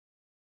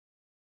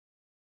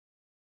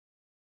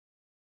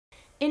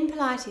In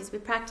Pilates, we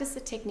practice a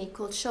technique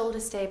called shoulder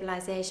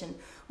stabilisation.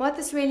 What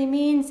this really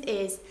means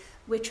is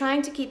we're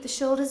trying to keep the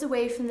shoulders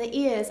away from the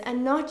ears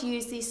and not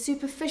use these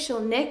superficial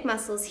neck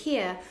muscles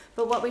here,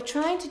 but what we're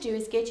trying to do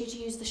is get you to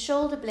use the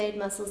shoulder blade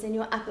muscles in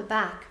your upper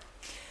back.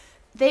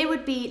 They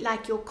would be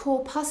like your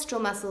core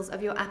postural muscles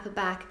of your upper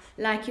back,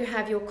 like you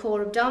have your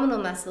core abdominal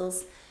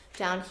muscles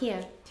down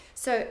here.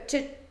 So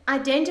to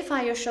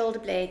identify your shoulder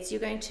blades, you're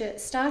going to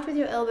start with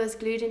your elbows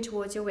glued in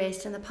towards your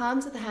waist and the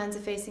palms of the hands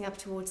are facing up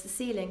towards the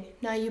ceiling.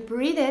 Now you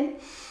breathe in,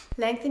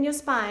 lengthen your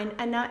spine,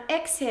 and now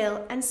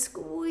exhale and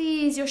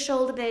squeeze your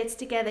shoulder blades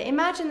together.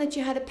 Imagine that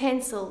you had a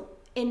pencil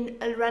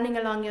running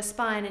along your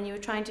spine and you were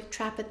trying to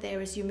trap it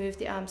there as you move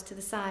the arms to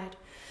the side.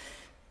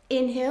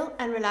 Inhale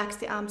and relax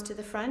the arms to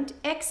the front.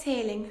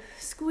 Exhaling,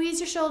 squeeze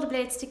your shoulder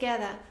blades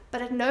together,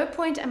 but at no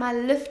point am I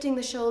lifting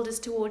the shoulders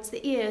towards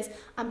the ears.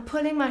 I'm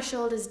pulling my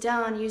shoulders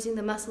down using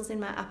the muscles in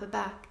my upper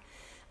back.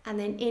 And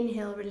then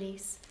inhale,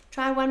 release.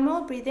 Try one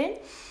more, breathe in,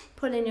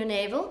 pull in your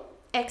navel,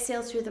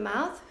 exhale through the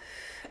mouth,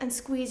 and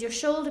squeeze your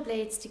shoulder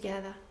blades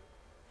together.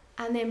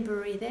 And then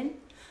breathe in,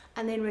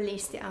 and then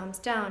release the arms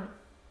down.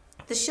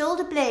 The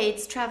shoulder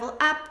blades travel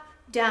up,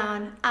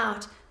 down,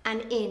 out,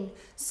 and in.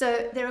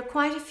 So there are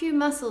quite a few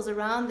muscles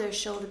around those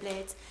shoulder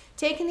blades.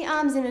 Taking the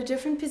arms in a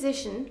different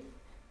position,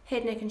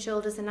 head, neck, and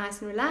shoulders are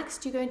nice and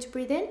relaxed. You're going to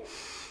breathe in,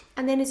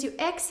 and then as you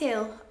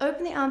exhale,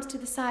 open the arms to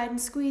the side and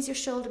squeeze your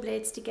shoulder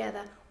blades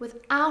together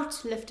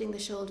without lifting the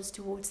shoulders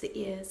towards the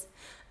ears.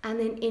 And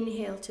then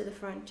inhale to the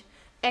front.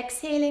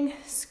 Exhaling,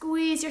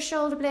 squeeze your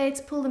shoulder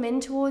blades, pull them in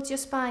towards your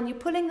spine. You're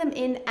pulling them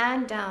in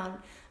and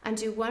down. And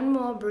do one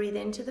more, breathe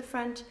into the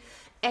front.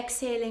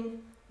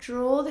 Exhaling,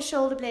 draw the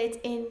shoulder blades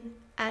in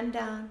and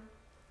down,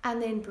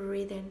 and then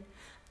breathe in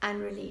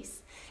and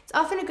release. It's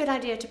often a good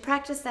idea to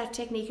practice that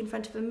technique in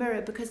front of a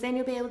mirror because then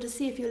you'll be able to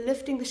see if you're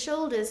lifting the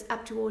shoulders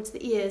up towards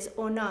the ears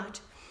or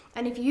not.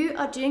 And if you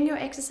are doing your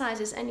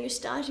exercises and you're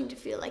starting to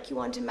feel like you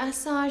want to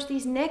massage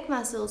these neck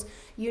muscles,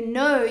 you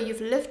know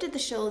you've lifted the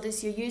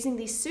shoulders, you're using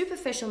these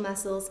superficial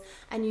muscles,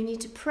 and you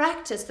need to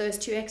practice those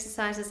two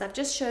exercises I've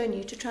just shown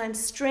you to try and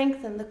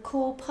strengthen the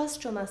core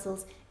postural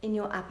muscles in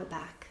your upper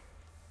back.